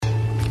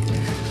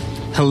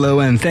Hello,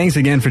 and thanks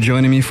again for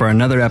joining me for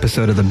another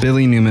episode of the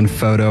Billy Newman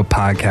Photo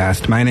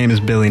Podcast. My name is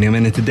Billy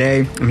Newman, and today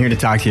I'm here to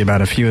talk to you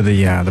about a few of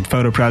the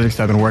photo projects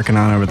I've been working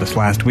on over this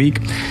last week,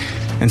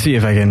 and see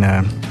if I can,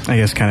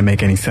 kind of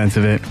make any sense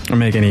of it, or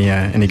make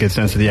any good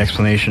sense of the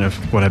explanation of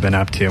what I've been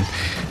up to.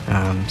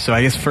 So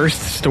I guess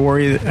first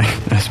story,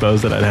 I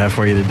suppose, that I'd have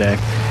for you today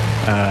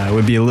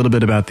would be a little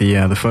bit about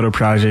the photo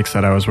projects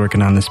that I was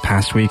working on this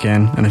past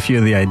weekend, and a few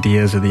of the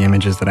ideas or the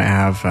images that I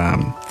have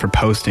for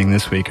posting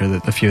this week,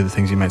 or a few of the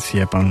things you might see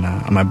up on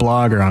my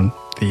blog or on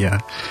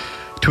the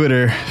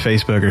Twitter,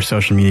 Facebook, or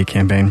social media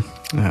campaign.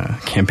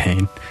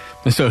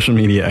 The social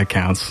media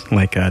accounts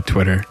like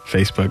Twitter,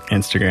 Facebook,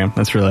 Instagram.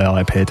 That's really all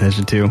I pay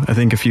attention to. I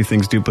think a few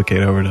things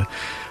duplicate over to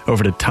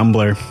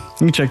Tumblr. You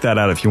can check that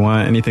out if you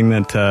want. Anything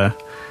that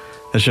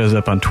shows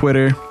up on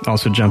Twitter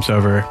also jumps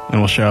over and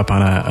will show up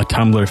on a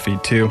Tumblr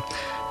feed too.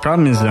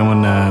 Problem is no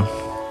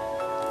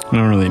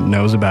one really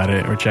knows about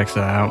it or checks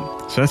it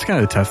out. So that's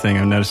kind of the tough thing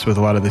I've noticed with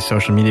a lot of these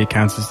social media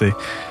accounts, is they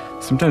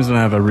sometimes don't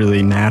have a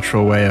really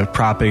natural way of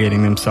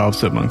propagating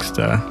themselves amongst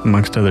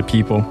other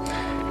people.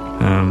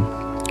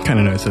 Kind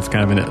of notice that's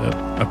kind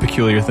of a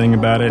peculiar thing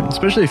about it,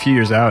 especially a few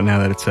years out now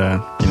that it's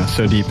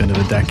so deep into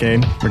the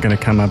decade. We're going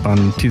to come up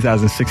on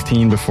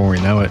 2016 before we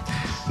know it.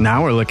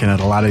 Now we're looking at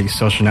a lot of these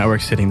social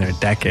networks hitting their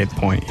decade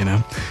point.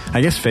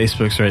 I guess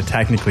Facebook sort of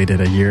technically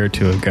did a year or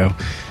two ago,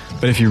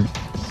 but if you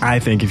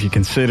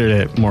considered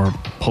it more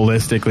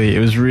holistically, it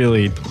was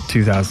really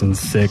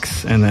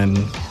 2006 and then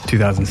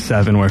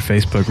 2007 where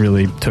Facebook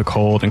really took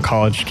hold in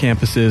college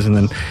campuses, and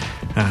then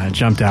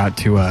jumped out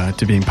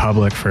to being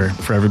public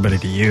for everybody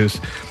to use.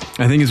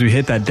 I think as we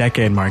hit that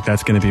decade mark,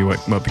 that's going to be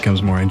what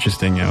becomes more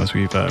interesting. As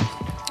we've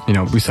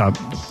we saw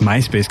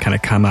MySpace kind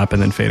of come up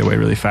and then fade away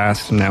really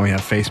fast, and now we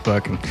have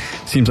Facebook, and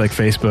it seems like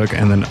Facebook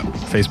and then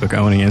Facebook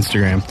owning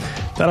Instagram,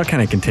 that'll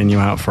kind of continue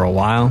out for a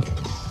while,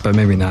 but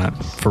maybe not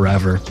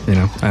forever.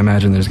 I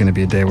imagine there's going to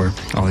be a day where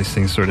all these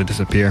things sort of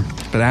disappear.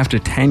 But after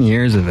 10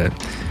 years of it,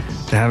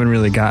 they haven't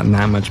really gotten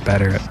that much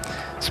better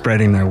at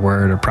spreading their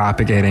word or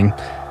propagating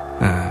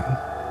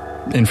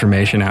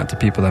information out to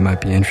people that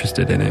might be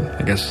interested in it,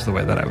 I guess is the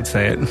way that I would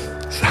say it.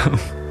 So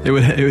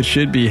it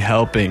should be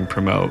helping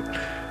promote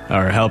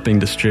or helping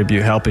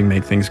distribute, helping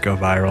make things go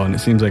viral. And it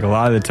seems like a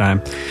lot of the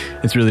time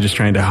it's really just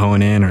trying to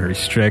hone in or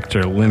restrict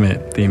or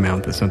limit the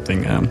amount that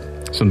something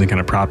kind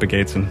of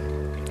propagates. And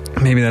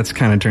maybe that's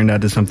kind of turned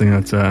out to something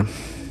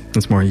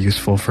that's more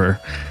useful for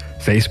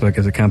Facebook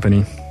as a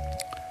company.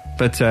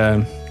 But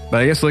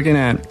I guess looking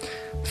at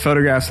the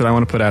photographs that I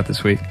want to put out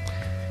this week,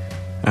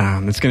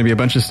 it's going to be a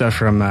bunch of stuff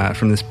from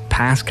this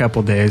past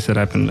couple days that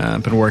I've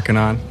been working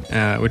on,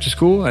 which is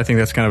cool. I think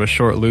that's kind of a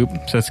short loop,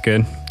 so that's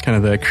good. Kind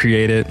of the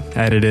create it,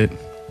 edit it,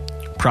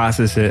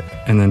 process it,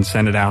 and then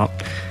send it out.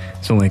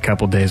 It's only a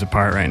couple days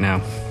apart right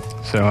now.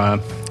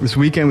 So this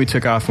weekend we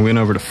took off and went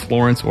over to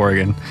Florence,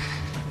 Oregon,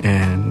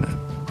 and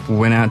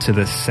went out to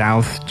the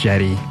South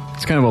Jetty.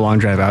 It's kind of a long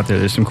drive out there.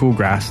 There's some cool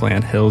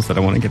grassland hills that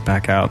I want to get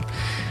back out,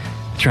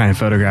 try and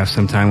photograph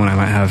sometime when I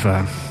might have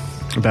a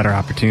better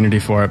opportunity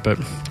for it. But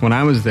when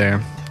I was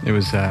there, it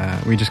was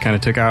we just kind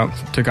of took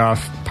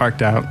off,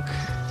 parked out,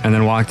 and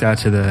then walked out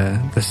to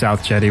the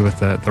South Jetty with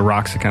the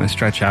rocks that kind of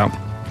stretch out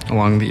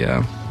along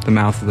the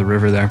mouth of the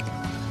river there.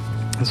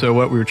 And so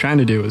what we were trying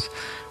to do was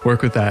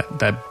work with that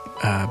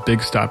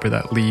big stopper,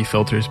 that Lee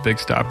Filters big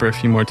stopper, a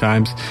few more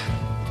times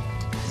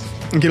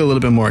and get a little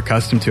bit more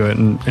accustomed to it.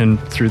 And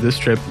through this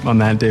trip on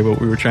that day,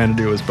 what we were trying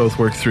to do was both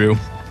work through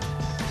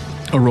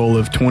a roll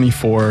of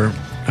 24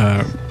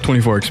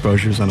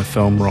 exposures on a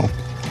film roll.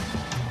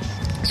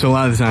 So a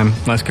lot of the time,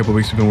 last couple of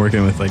weeks, we've been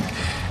working with like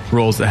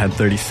rolls that had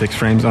 36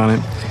 frames on it.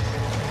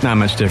 Not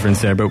much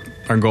difference there, but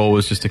our goal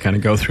was just to kind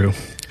of go through,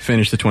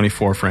 finish the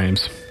 24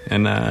 frames,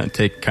 and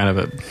take kind of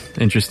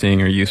a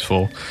interesting or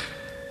useful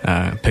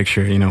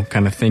picture,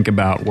 kind of think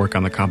about, work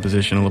on the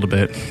composition a little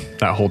bit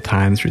that whole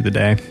time through the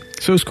day.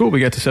 So it was cool. We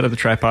got to set up the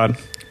tripod,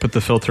 put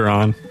the filter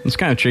on. It's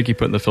kind of tricky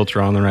putting the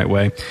filter on the right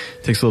way.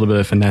 It takes a little bit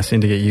of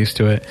finessing to get used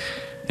to it.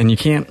 And you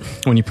can't,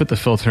 when you put the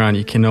filter on,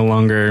 you can no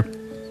longer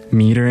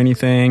meter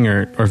anything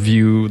or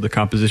view the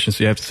composition.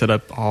 So you have to set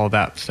up all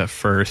that stuff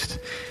first.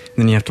 And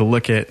then you have to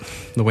look at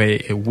the way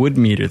it would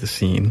meter the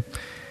scene.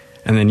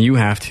 And then you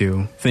have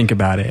to think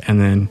about it and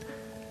then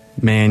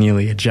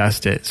manually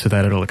adjust it so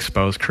that it'll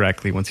expose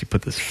correctly once you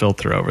put this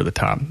filter over the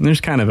top. And there's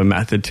kind of a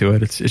method to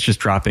it. It's just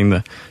dropping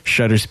the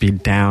shutter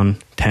speed down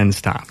 10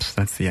 stops.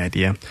 That's the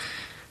idea.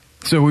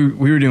 So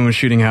we were doing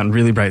shooting out in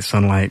really bright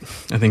sunlight,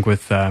 I think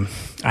with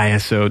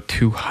ISO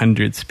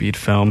 200 speed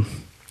film.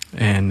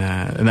 And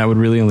that would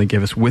really only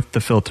give us, with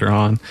the filter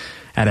on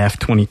at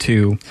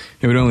f/22,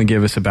 it would only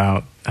give us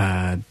about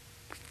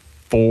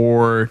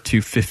 4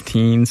 to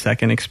 15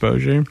 second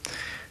exposure,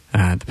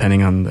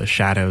 depending on the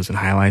shadows and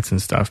highlights and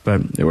stuff.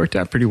 But it worked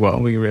out pretty well.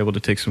 We were able to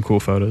take some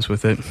cool photos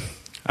with it.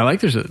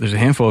 There's a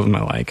handful of them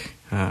I like.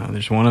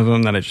 There's one of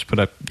them that I just put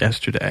up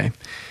yesterday,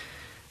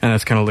 and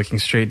that's kind of looking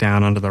straight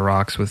down onto the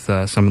rocks with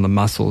some of the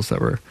mussels that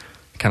were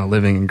kind of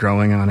living and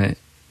growing on it.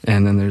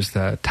 And then there's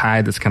the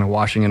tide that's kind of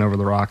washing in over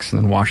the rocks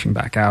and then washing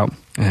back out.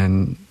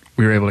 And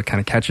we were able to kind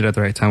of catch it at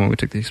the right time when we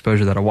took the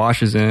exposure that it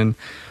washes in,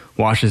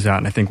 washes out,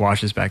 and I think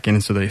washes back in.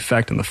 And so the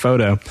effect in the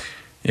photo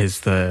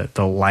is the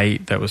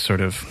light that was sort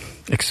of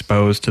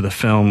exposed to the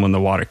film when the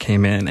water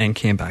came in and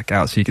came back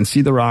out. So you can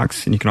see the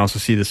rocks, and you can also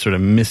see this sort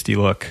of misty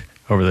look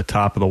over the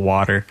top of the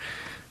water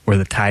where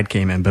the tide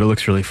came in, but it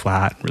looks really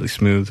flat, really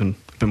smooth, and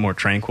a bit more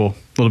tranquil,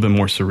 a little bit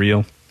more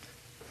surreal.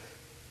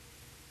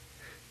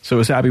 So I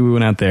was happy we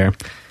went out there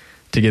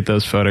to get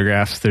those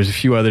photographs. There's a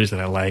few others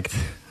that I liked,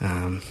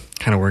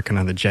 kind of working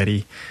on the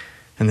jetty.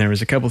 And there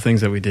was a couple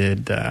things that we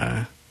did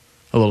a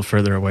little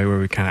further away where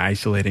we kind of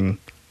isolating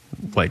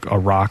like a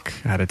rock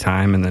at a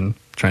time and then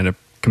trying to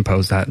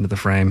compose that into the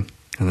frame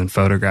and then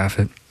photograph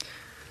it.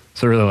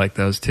 So I really like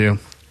those too.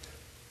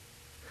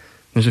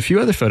 There's a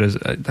few other photos.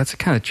 That's a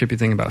kind of trippy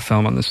thing about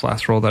film on this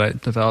last roll that I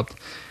developed.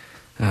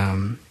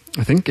 I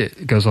think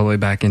it goes all the way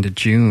back into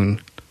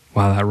June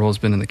while that roll's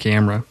been in the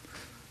camera.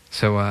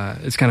 So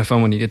it's kind of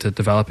fun when you get to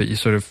develop it. You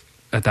sort of,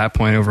 at that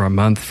point, over a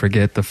month,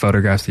 forget the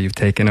photographs that you've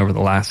taken over the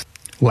last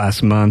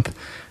month.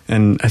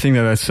 And I think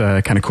that that's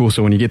kind of cool.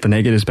 So when you get the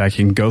negatives back,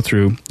 you can go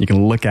through, you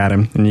can look at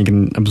them, and you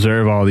can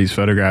observe all these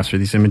photographs or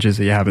these images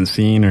that you haven't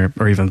seen or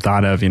even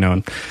thought of,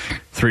 in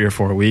 3 or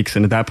 4 weeks.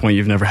 And at that point,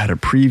 you've never had a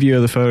preview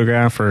of the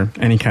photograph or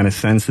any kind of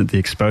sense that the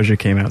exposure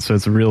came out. So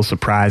it's a real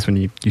surprise when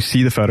you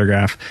see the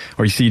photograph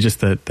or you see just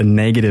the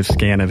negative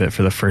scan of it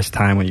for the first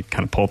time when you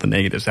kind of pull the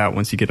negatives out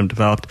once you get them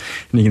developed.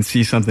 And you can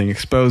see something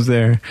exposed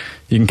there.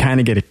 You can kind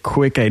of get a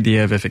quick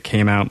idea of if it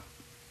came out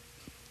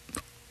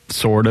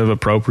sort of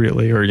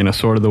appropriately or,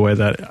 sort of the way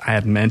that I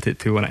had meant it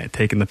to when I had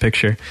taken the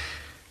picture.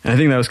 And I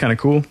think that was kind of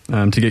cool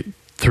to get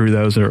through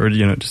those or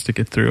just to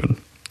get through and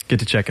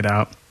get to check it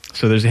out.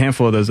 So there's a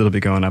handful of those that'll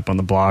be going up on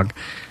the blog.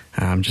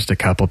 Just a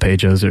couple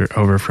pages or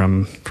over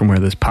from where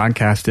this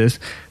podcast is.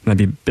 And that'd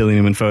be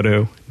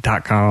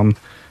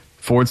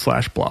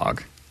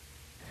billynewmanphoto.com/blog.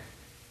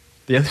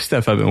 The other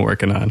stuff I've been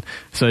working on.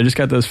 So I just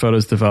got those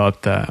photos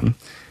developed. I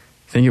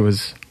think it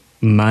was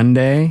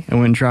Monday. I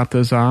went and dropped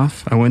those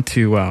off. I went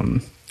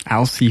to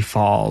Alsea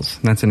Falls.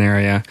 That's an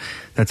area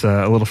that's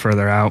a little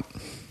further out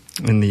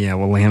in the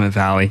Willamette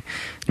Valley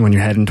when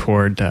you're heading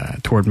toward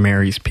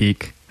Mary's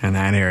Peak and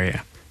that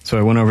area. So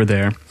I went over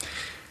there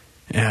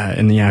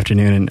in the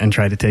afternoon and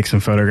tried to take some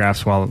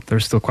photographs while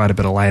there's still quite a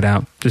bit of light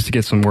out, just to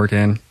get some work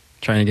in,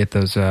 trying to get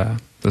those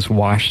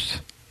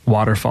washed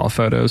waterfall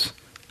photos.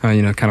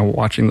 Kind of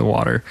watching the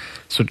water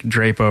sort of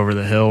drape over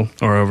the hill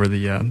or over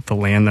the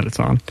land that it's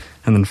on,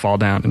 and then fall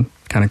down and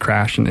kind of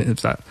crash, and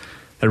it's that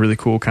really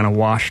cool kind of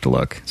washed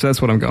look. So that's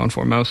what I'm going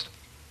for most.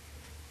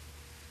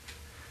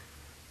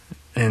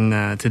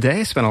 And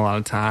today I spent a lot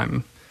of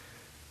time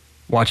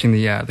watching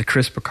the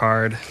Chris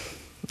Picard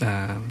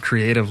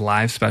creative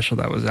live special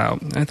that was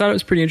out. And I thought it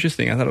was pretty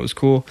interesting. I thought it was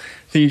cool. I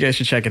think you guys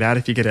should check it out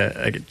if you get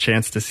a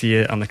chance to see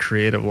it on the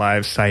Creative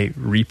Live site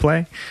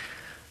Replay.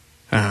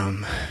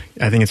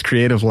 I think it's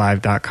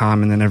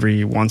creativelive.com, and then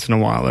every once in a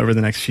while over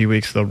the next few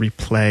weeks they'll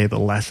replay the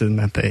lesson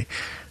that they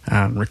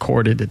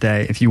recorded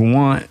today. If you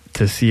want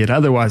to see it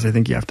otherwise, I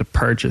think you have to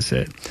purchase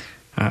it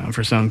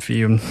for some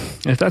fee.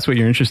 If that's what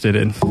you're interested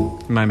in,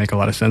 it might make a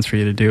lot of sense for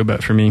you to do,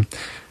 but for me,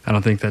 I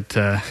don't think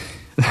that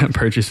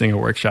purchasing a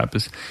workshop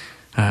is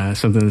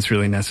something that's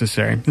really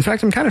necessary. In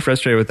fact, I'm kind of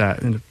frustrated with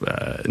that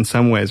in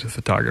some ways with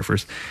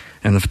photographers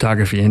and the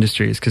photography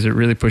industries, because it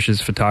really pushes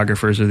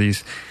photographers or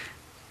these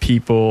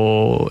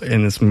people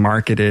in this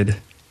marketed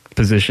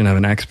position of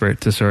an expert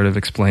to sort of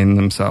explain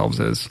themselves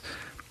as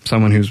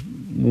someone who's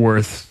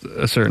worth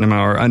a certain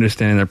amount, or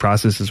understanding their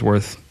process is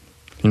worth,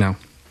 a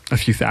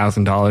few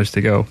 $1,000s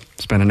to go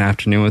spend an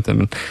afternoon with them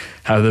and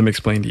have them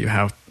explain to you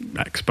how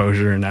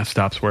exposure and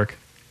f-stops work.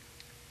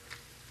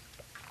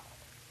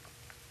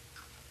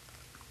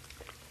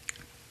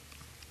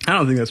 I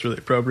don't think that's really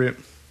appropriate,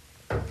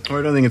 or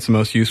I don't think it's the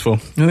most useful.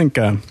 I think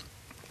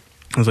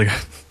as like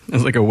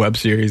a web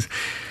series,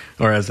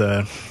 or as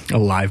a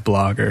live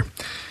blog, or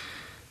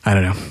I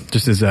don't know,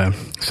 just as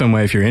some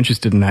way, if you're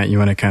interested in that, you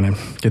want to kind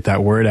of get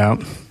that word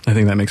out. I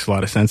think that makes a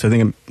lot of sense. I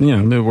think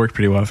it worked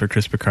pretty well for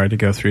Chris Picard to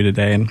go through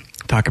today and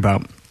talk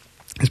about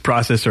his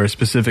process or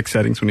specific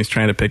settings when he's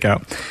trying to pick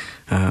out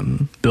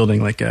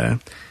building like a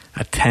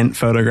tent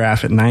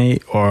photograph at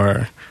night,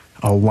 or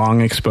a long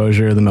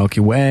exposure of the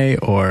Milky Way,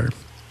 or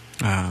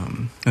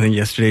I think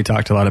yesterday he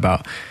talked a lot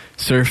about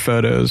surf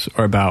photos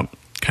or about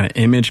kind of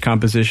image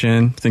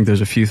composition. I think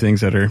there's a few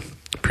things that are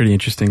pretty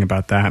interesting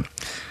about that.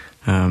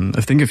 I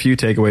think a few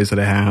takeaways that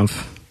I have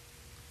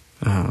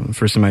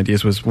for some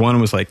ideas was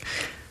like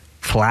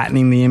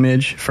flattening the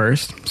image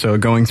first. So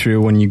going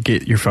through when you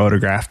get your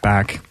photograph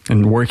back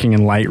and working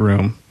in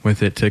Lightroom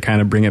with it to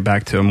kind of bring it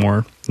back to a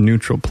more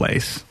neutral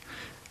place.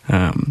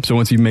 So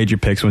once you've made your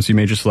picks, once you've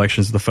made your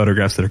selections of the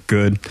photographs that are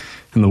good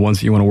and the ones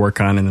that you want to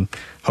work on and then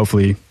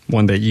hopefully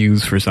one day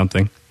use for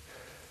something,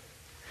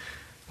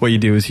 what you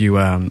do is you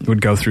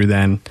would go through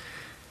then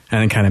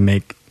and then kind of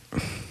make,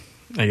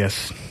 I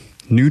guess,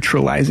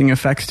 neutralizing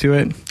effects to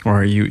it,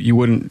 or you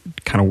wouldn't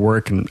kind of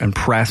work and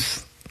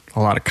press a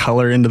lot of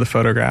color into the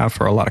photograph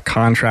or a lot of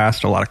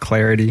contrast or a lot of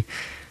clarity.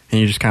 and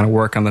you just kind of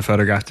work on the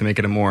photograph to make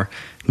it a more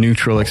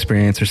neutral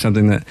experience or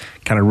something that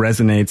kind of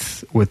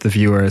resonates with the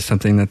viewer as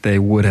something that they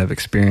would have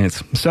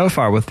experienced. So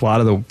far, with a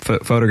lot of the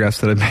photographs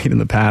that I've made in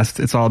the past,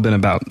 it's all been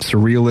about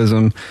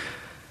surrealism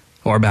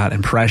or about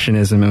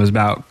impressionism. It was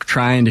about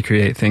trying to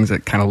create things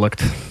that kind of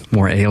looked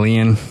more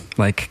alien,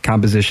 like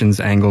compositions,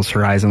 angles,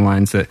 horizon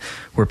lines that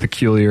were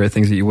peculiar,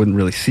 things that you wouldn't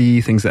really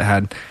see, things that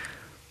had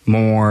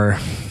more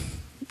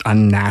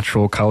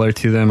unnatural color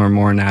to them or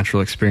more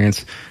natural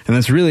experience. And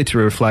that's really to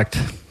reflect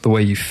the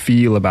way you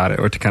feel about it,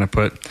 or to kind of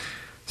put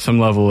some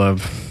level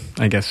of,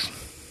 I guess,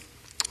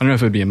 I don't know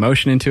if it would be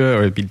emotion into it,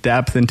 or it'd be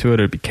depth into it,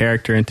 or it'd be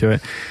character into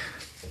it.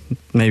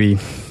 Maybe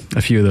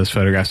a few of those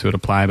photographs would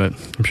apply, but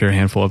I'm sure a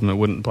handful of them it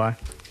wouldn't apply.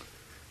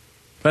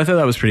 But I thought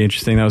that was pretty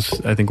interesting. That was,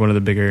 I think, one of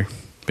the bigger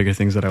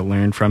things that I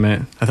learned from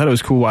it. I thought it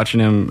was cool watching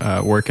him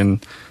work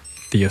in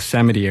the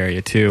Yosemite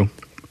area too.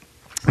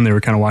 And they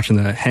were kind of watching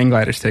the hang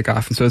gliders take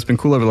off. And so it's been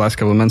cool over the last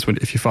couple of months.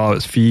 If you follow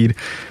his feed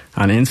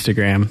on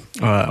Instagram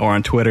or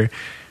on Twitter,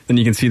 then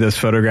you can see those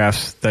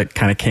photographs that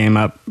kind of came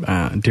up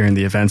during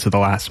the events of the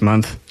last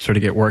month, sort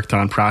of get worked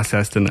on,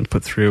 processed, and then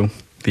put through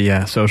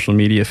the social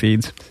media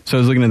feeds. So I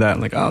was looking at that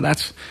and like, oh,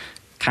 that's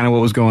kind of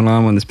what was going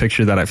on when this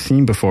picture that I've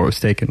seen before was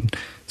taken.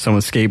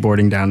 Someone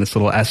skateboarding down this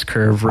little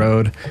S-curve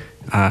road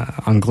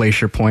on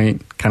Glacier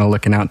Point, kind of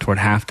looking out toward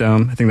Half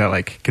Dome. I think that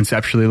like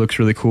conceptually looks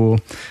really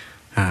cool.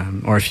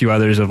 Or a few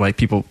others of like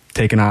people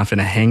taking off in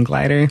a hang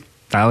glider.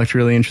 That looked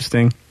really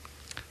interesting.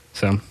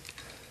 So a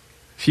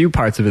few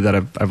parts of it that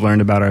I've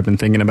learned about or I've been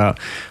thinking about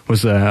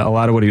was a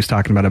lot of what he was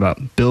talking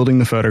about building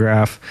the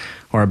photograph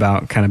or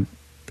about kind of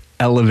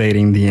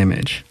elevating the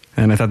image.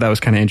 And I thought that was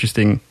kind of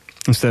interesting,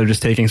 instead of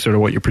just taking sort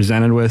of what you're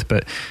presented with,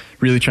 but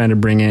really trying to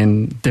bring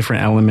in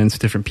different elements,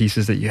 different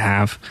pieces that you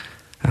have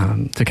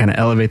to kind of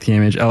elevate the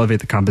image, elevate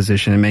the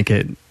composition, and make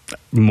it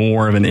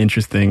more of an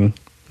interesting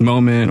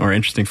moment or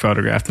interesting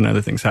photograph than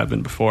other things have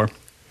been before.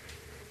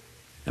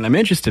 And I'm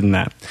interested in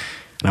that,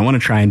 and I want to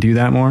try and do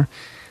that more.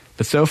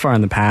 But so far in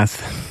the past,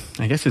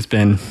 I guess it's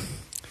been,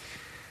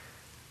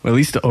 well, at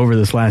least over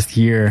this last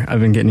year,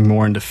 I've been getting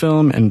more into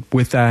film, and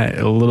with that,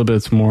 a little bit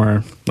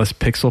less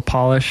pixel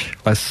polish,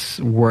 less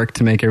work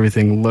to make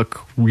everything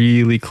look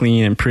really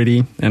clean and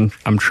pretty. And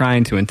I'm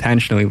trying to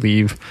intentionally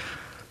leave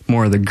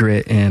more of the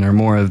grit in, or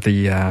more of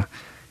the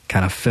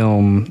kind of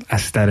film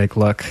aesthetic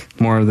look,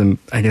 more of the,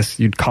 I guess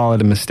you'd call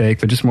it a mistake,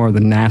 but just more of the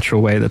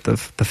natural way that the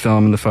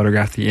film and the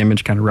photograph, the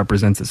image kind of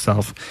represents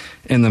itself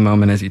in the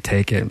moment as you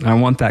take it. And I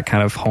want that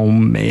kind of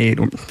homemade,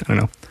 I don't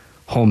know,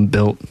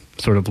 home-built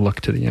sort of look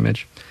to the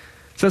image.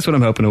 So that's what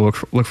I'm hoping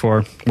to look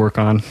for, work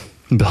on,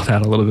 and build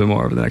out a little bit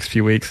more over the next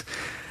few weeks.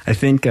 I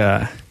think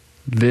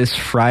this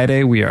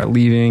Friday we are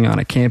leaving on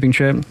a camping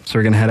trip, so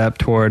we're going to head up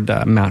toward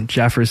Mount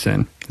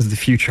Jefferson. This is the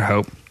future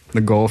hope,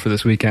 the goal for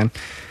this weekend.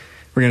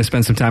 We're going to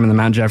spend some time in the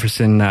Mount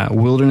Jefferson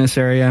wilderness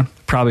area,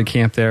 probably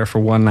camp there for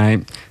one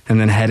night, and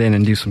then head in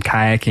and do some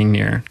kayaking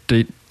near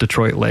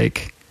Detroit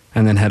Lake,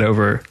 and then head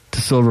over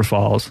to Silver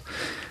Falls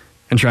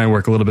and try and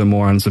work a little bit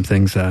more on some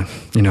things,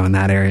 in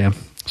that area.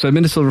 So I've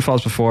been to Silver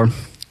Falls before.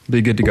 It'd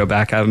be good to go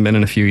back. I haven't been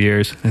in a few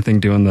years. I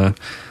think doing the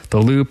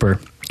loop or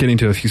getting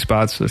to a few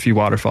spots, a few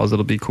waterfalls,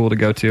 it'll be cool to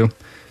go to.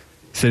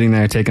 Sitting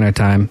there, taking our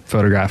time,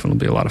 photographing will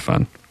be a lot of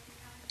fun.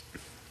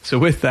 So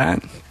with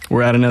that,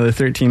 we're at another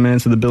 13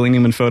 minutes of the Billy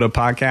Newman Photo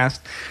Podcast.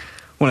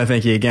 I want to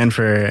thank you again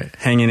for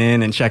hanging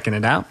in and checking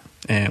it out,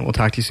 and we'll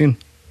talk to you soon.